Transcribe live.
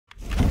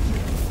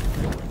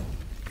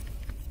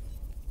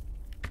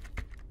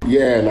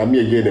Yeah, and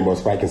me again, the most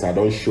spikings I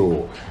don't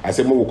show. I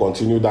said, we'll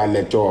continue that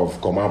lecture of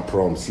command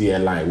prompt,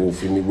 CLI. We'll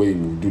finish where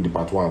we do the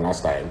part 1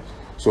 last time.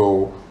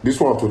 So this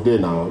one today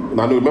now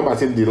remember I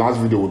said the last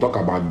video we'll talk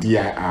about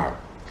dir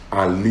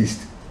and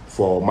list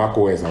for Mac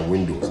OS and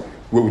Windows,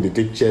 where we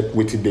take check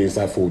waiting the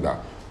inside folder.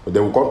 But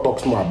then we can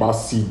talk more about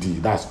CD,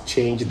 that's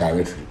change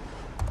directory.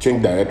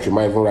 Change directory,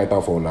 might even write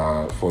down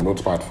for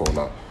notepad for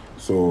now.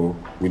 So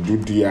we do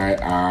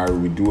dir,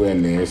 we do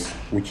ls,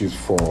 which is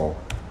for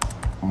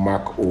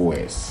Mac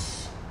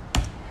OS.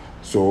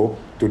 So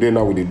today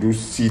now we do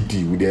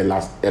CD, we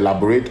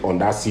elaborate on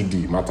that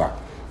CD matter.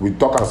 We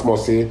talk and small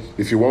say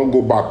if you want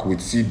to go back with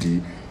CD,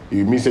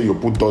 it means that you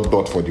put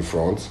dot for the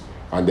front,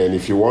 and then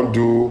if you want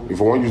to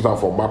use that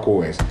for Mac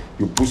OS,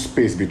 you put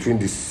space between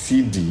the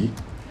CD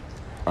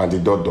and the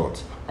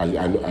dot.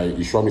 I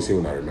sure me say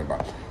when I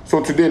remember.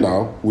 So today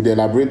now we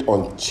elaborate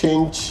on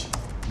change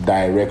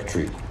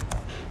directory.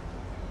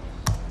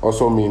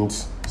 Also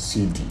means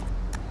CD.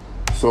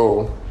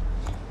 So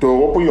to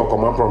open your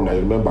command prompt now,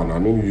 you remember now,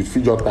 you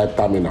feature type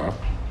terminal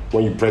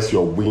when you press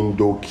your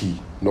window key.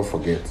 Don't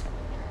forget.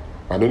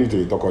 I don't need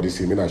to talk all this.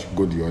 I mean, I should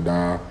go the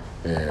other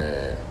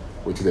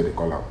what did they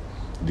call them?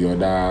 The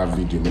other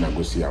video. I mean, I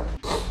go see them.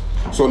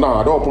 So now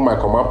I don't open my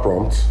command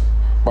prompt,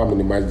 but I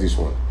minimize this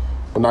one.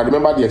 But now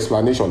remember the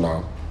explanation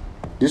now.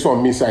 This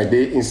one means I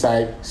did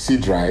inside C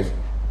drive,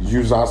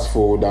 users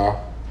folder,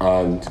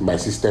 and my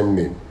system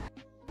name.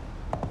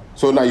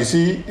 So now you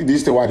see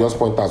this thing I just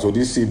point out. So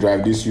this C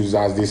drive, this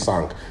users, this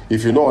sank.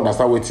 If you don't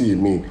understand what it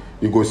mean,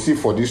 you go see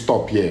for this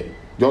top here.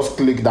 Just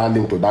click that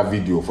link to that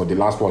video for the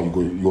last one.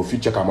 You'll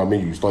check out my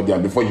menu, you study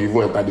and before you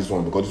even enter this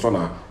one, because this one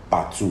are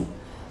part 2.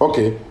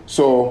 Okay,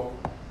 so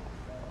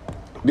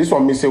this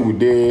one means say we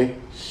dey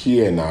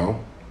here now.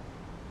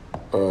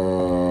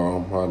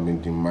 I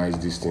minimize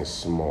this thing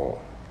small.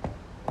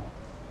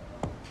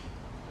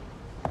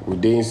 We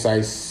dey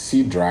inside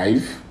C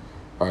drive,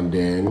 and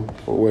then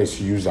OS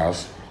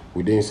users.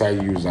 We dey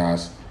inside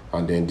users,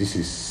 and then this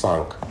is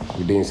sank.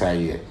 We dey inside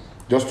here.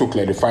 Just to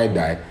clarify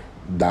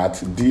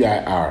that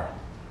dir.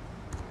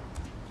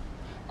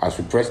 As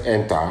we press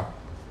enter,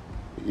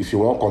 if you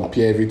want to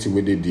compare everything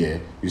with it there,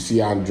 you see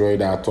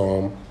Android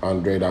Atom,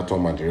 and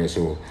the rest.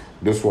 So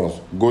those ones,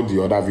 go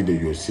the other video,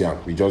 you'll see them.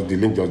 We just the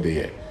link just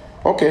there.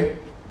 Okay,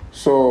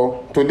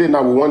 so today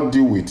now we want to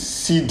deal with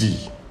CD,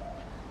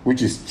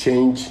 which is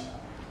change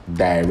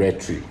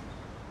directory.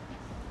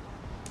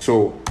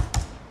 So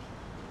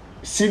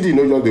CD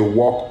no just dey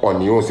work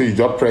on your own. Say you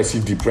just press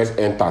CD, press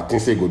enter,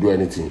 things say go do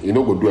anything. You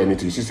no go do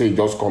anything. You see say you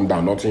just come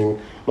down, nothing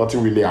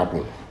really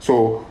happen.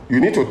 So you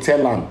need to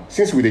tell them,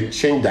 since we dey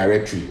change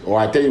directory, or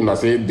I tell you now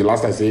say the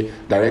last time I say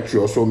directory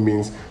also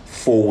means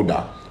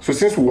folder. So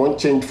since we want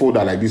change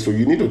folder like this, so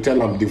you need to tell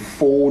them the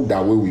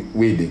folder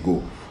where they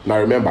go. Now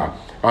remember,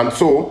 and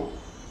so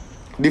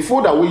the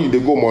folder where they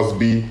go must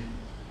be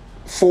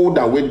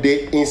folder where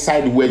they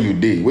inside where you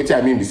dey. Which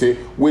I mean, they say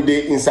where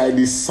they inside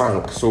this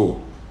sank. So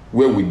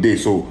where we dey.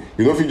 So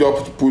you know if you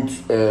just put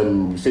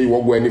say you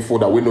won't go any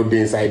folder we no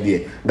dey inside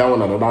there, that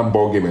one another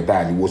ball game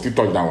entirely. We'll still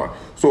touch that one.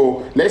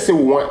 So let's say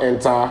we want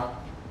enter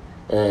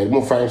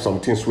we'll find some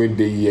things where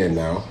they here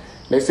now.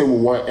 Let's say we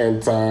want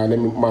enter, let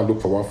me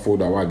look for one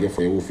folder I get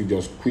for you. If you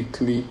just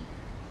quickly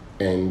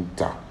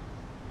enter.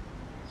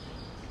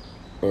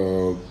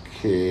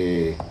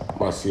 Okay,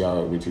 must see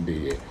how which they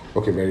here.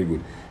 Okay, very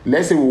good.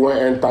 Let's say we want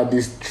enter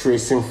this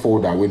tracing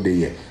folder with the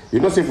here. You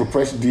know, say if we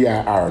press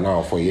dir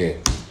now for here,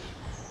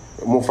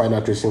 we'll find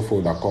that tracing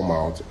folder come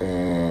out.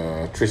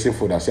 Tracing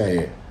folder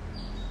say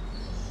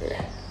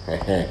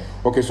here.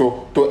 Okay,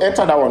 so to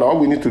enter that one, all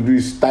we need to do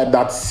is type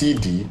that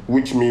CD,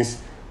 which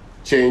means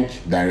change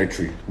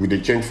directory with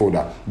the change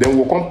folder. Then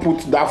we'll come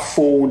put that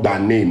folder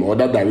name or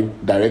that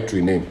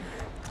directory name.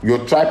 You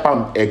type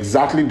them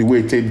exactly the way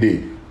it take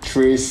there,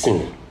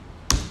 tracing.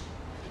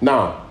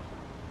 Now,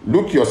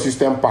 look your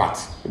system part.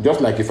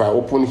 Just like if I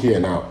open here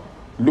now,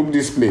 look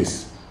this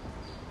place.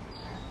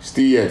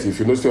 Still yet, if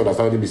you don't still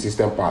understand the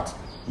system part,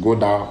 go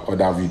down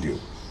other video.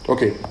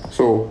 Okay,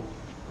 so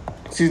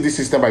see this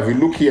system. If you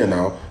look here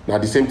now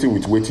the same thing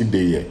with waiting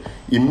day here.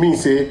 It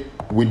means say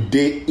we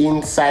dey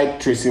inside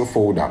tracing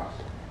folder.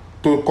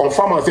 To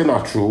confirm and say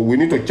not true, we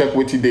need to check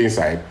waiting day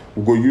inside.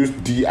 We go use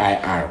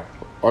dir.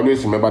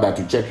 Always remember that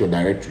to check your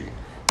directory.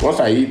 Once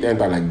I hit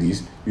enter like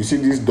this, you see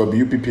this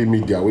WPP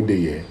media with the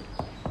here.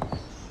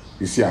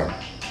 You see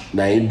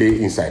now in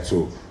day inside.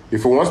 So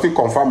if we want to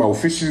confirm, I will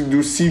officially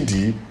do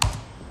CD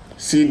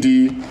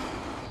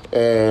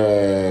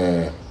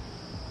that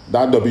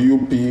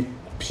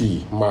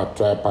WPP might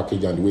try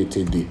package and wait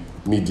till the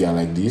media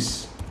like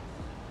this.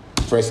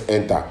 Press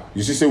enter.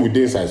 You see say we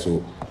dey inside.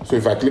 So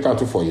if I click on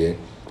two for here,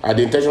 at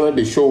the intentional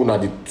they show now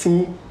the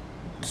two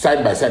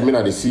side by side,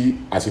 meaning they see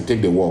as you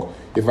take the work.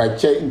 If I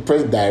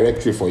press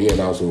directory for here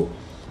now, so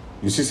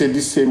you see say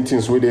this same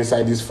things where they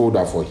inside this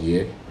folder for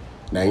here.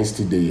 Now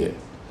instead they here.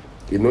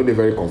 You know they're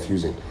very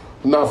confusing.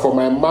 Now for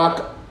my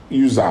Mac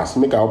users,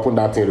 make I open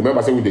that thing.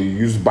 Remember say we they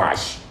use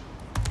bash.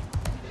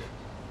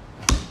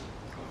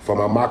 For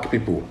my Mac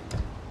people,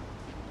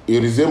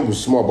 it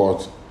resembles small,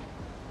 but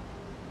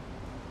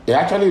It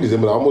actually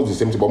resembles almost the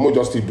same thing, but more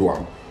just still do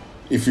them.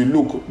 If you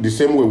look the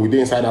same way we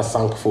did inside that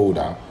sync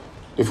folder,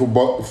 if we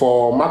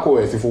for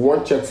macOS, if we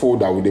want check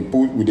folder, we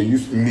they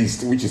use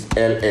list, which is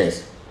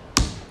ls.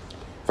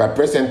 If I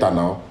press enter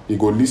now, it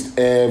go list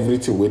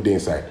everything within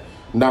inside.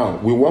 Now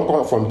we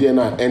want from there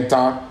now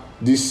enter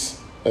this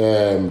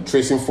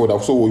tracing folder.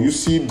 So we'll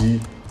use CD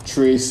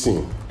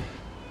tracing.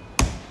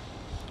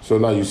 So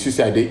now you see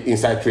the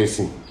inside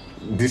tracing.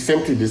 The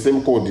same thing, the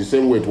same code, the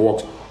same way it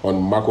works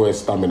on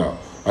macOS terminal.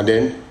 And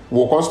then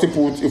we'll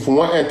constantly put, if we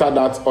want to enter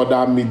that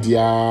other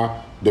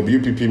media,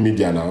 WPP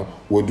media now,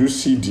 we'll do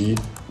CD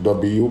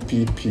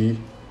WPP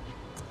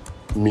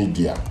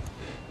media.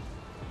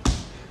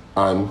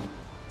 And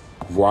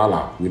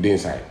voila, within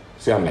inside.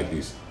 See, I'm like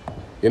this.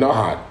 You know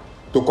hard.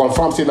 To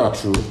confirm say not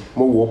true,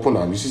 we will open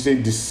them. You see say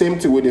the same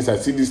thing within inside.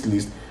 See this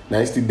list,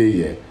 90 day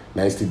here,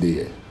 90 day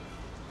here.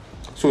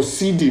 So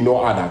CD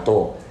no add at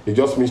all. It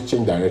just means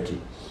change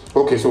directory.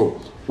 Okay, so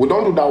we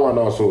don't do that one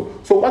also.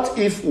 So what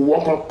if we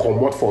want to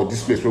come out for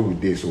this place where we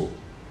did? So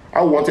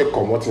I want to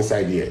come out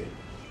inside here.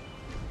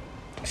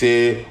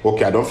 Say,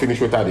 okay, I don't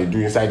finish what I do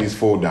inside this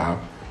folder.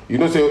 You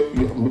know, say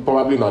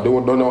probably now they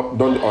don't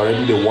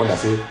already the one that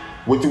say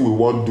what do we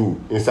want to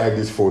do inside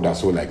this folder.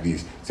 So like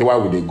this. Say why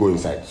would they go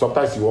inside?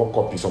 Sometimes you want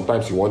copy,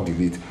 sometimes you want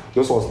delete.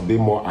 Those ones they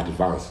more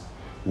advanced.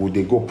 Would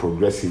they go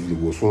progressively?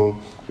 We'll soon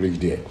reach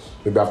there.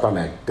 Maybe after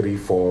like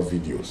 3-4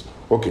 videos.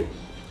 Okay.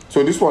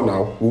 So this one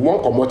now, we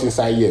won't come out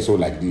inside here, so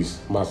like this.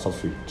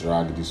 Massively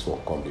drag this one,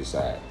 come this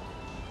side.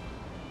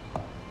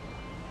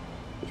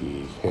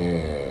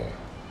 Yeah.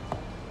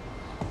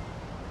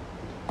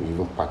 We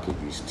even package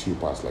these two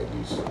parts like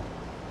this.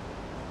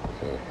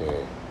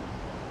 Yeah.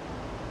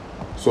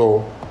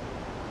 So,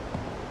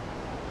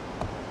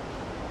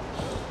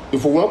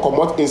 if we want to come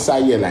out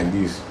inside here like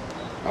this,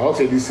 I won't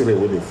say this ray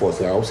when they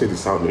force. I won't say the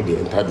sound when they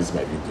enter this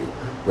my video.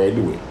 But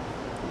anyway,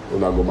 we're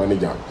not go manage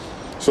them.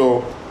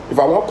 So, if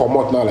I want to come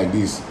out now like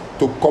this,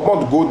 to come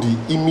out go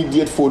the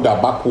immediate folder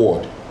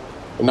backward.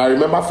 And I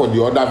remember for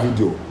the other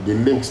video, the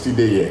link still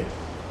there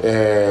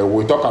here.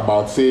 We talk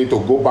about say to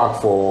go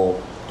back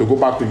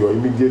to your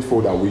immediate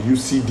folder, we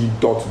use CD ...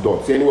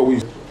 See, anyway,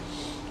 we.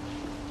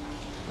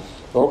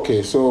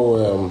 Okay,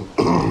 so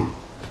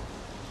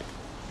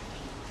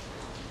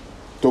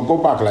to go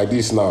back like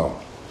this now,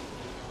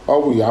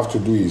 all we have to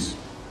do is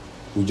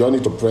we just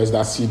need to press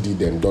that CD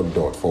then ...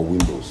 for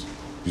Windows.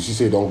 You see,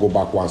 say don't go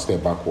back one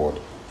step backward.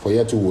 For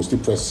here too, we'll still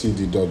press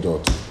CD ...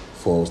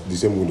 for the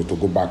same window to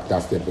go back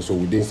that step. So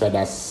we did inside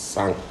that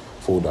sync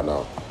folder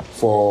now.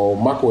 For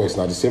macOS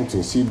now, the same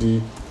thing,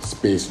 CD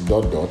space ...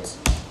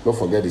 Don't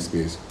forget the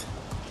space.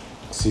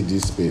 CD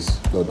space ...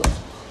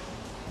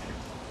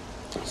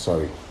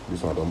 Sorry,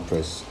 this one don't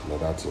press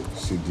another thing.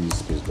 CD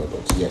space ...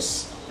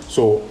 Yes.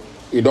 So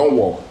it don't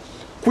work.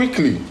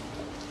 Quickly,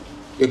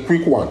 a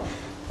quick one.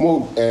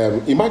 More,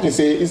 imagine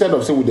say instead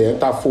of say we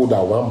enter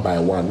folder one by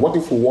one, what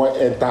if we want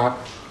enter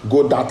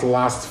go that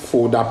last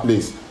folder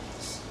place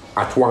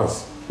at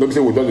once? Maybe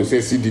say we don't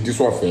say CD this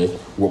one first,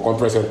 we'll come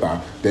press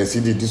enter, then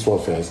CD this one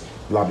first,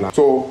 blah blah.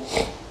 So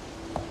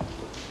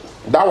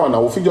that one I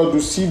will just do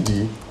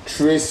CD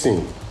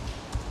tracing.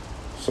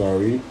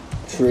 Sorry,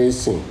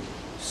 tracing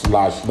 /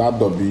 that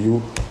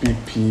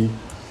WPP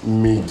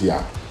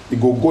media. It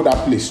go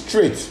that place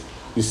straight.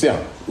 You see,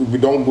 we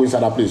don't go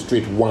inside that place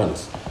straight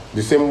once.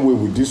 The same way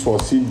with this one,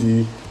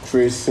 CD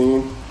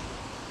tracing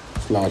 /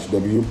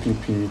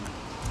 WPP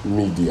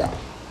media.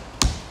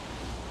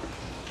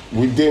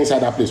 We did inside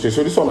that place.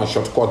 So this one a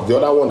shortcut. The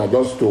other one I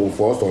just told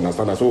for us to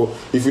understand that. So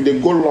if you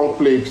go long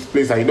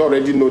place and you don't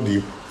already know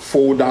the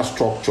folder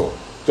structure,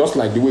 just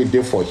like the way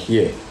they for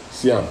here.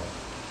 See,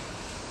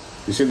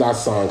 you see that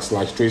sound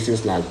 / tracing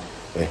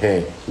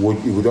 /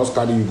 we just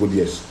carry you go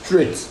there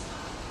straight.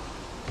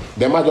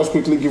 Then I just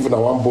quickly give you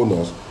one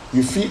bonus.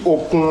 You feel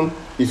open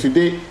if you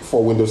did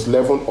for Windows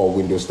 11 or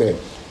Windows 10.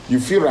 You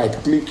feel right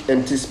click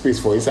empty space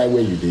for inside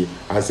where you did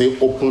and say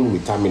open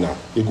with terminal.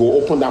 You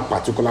go open that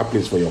particular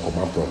place for your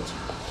command prompt.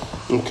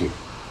 Okay.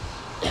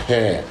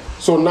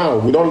 So now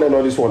we don't learn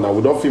all this one now.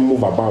 We don't feel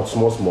move about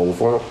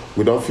small.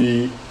 We don't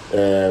feel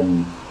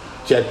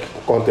check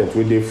content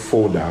with the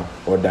folder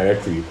or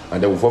directory,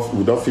 and then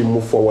we don't feel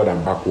move forward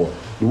and backward.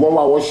 The one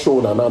I was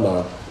showing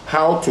now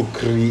how to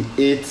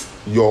create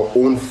your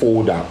own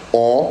folder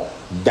or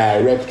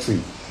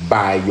directory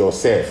by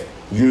yourself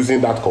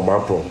using that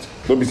command prompt.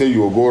 Don't be say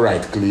you will go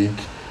right click,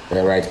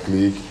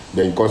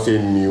 then you can say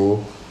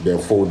new, then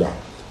folder.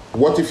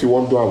 What if you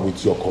want to do it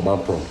with your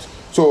command prompt?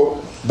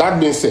 So that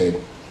being said,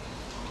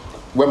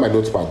 where my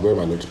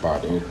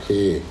notepad?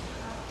 Okay.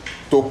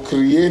 To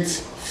create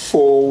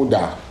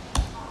folder,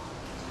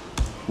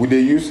 we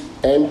they use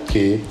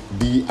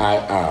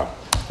mkdir,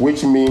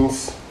 which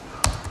means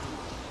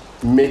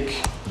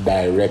make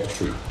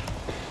directory.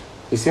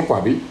 It's simple,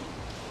 abi?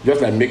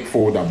 Just like make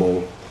folder,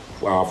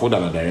 but folder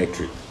and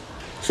directory.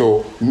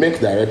 So make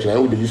directory,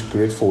 and we use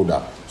create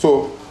folder.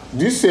 So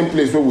this same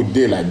place where we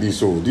did like this,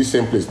 so this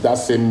same place, that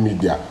same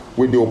media,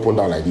 where they open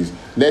down like this.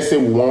 Let's say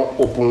we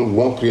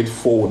want create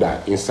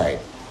folder inside.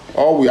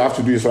 All we have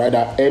to do is write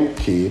that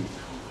mk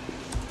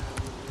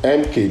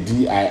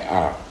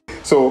mkdir.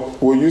 So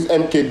we'll use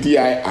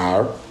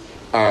mkdir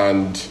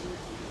and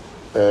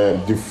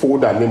the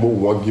folder name we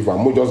want give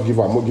am. We'll just give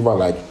am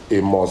like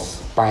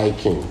Amos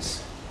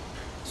Pikins.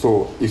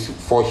 So it's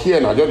for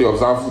here now, just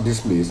observe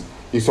this place.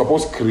 It's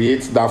supposed to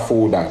create that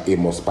folder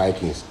Amos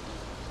Pikins.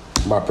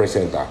 My press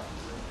enter.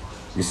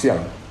 You see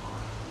am?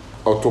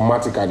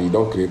 Automatically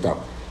don't create them.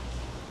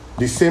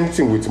 The same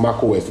thing with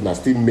macOS, and I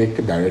still make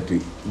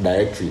directory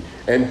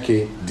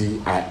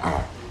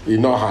mkdir. It's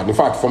not hard. In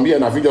fact, from here,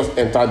 now if you just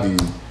enter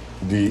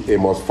the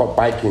Amos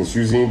Pikins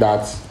using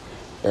that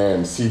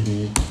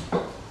cd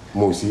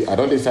mode, see, I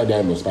don't decide the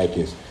Amos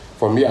Pikins.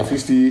 From here, if you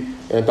still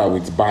enter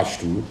with bash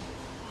too,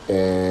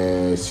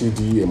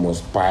 cd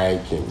Amos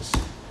Pikins.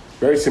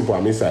 Very simple.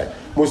 I'm inside.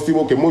 Most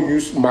people okay. More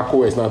use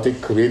macOS now to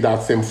create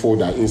that same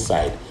folder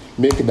inside.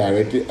 Make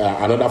directly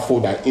another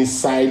folder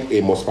inside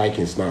Amos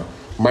Pikins now.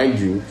 Mind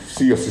you,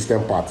 see your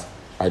system part.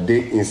 I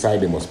did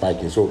inside Amos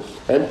Pikins. So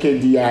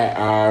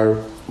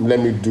mkdir. Let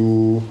me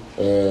do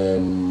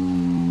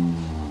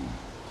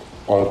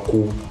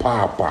Uncle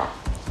Papa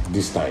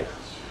this time.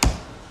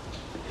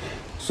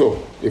 So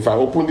if I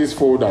open this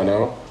folder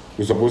now,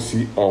 you're supposed to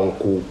see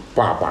Uncle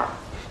Papa.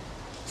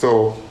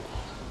 So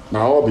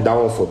now I'll be that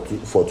one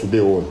for today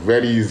on.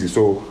 Very easy.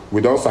 So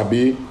we don't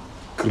sabi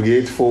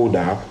create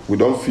folder, we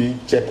don't feel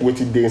check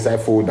what it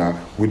inside folder,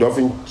 we don't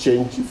feel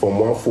change from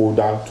one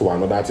folder to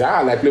another.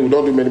 Like we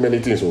don't do many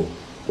things. So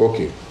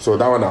okay, so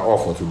that one are all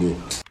for today.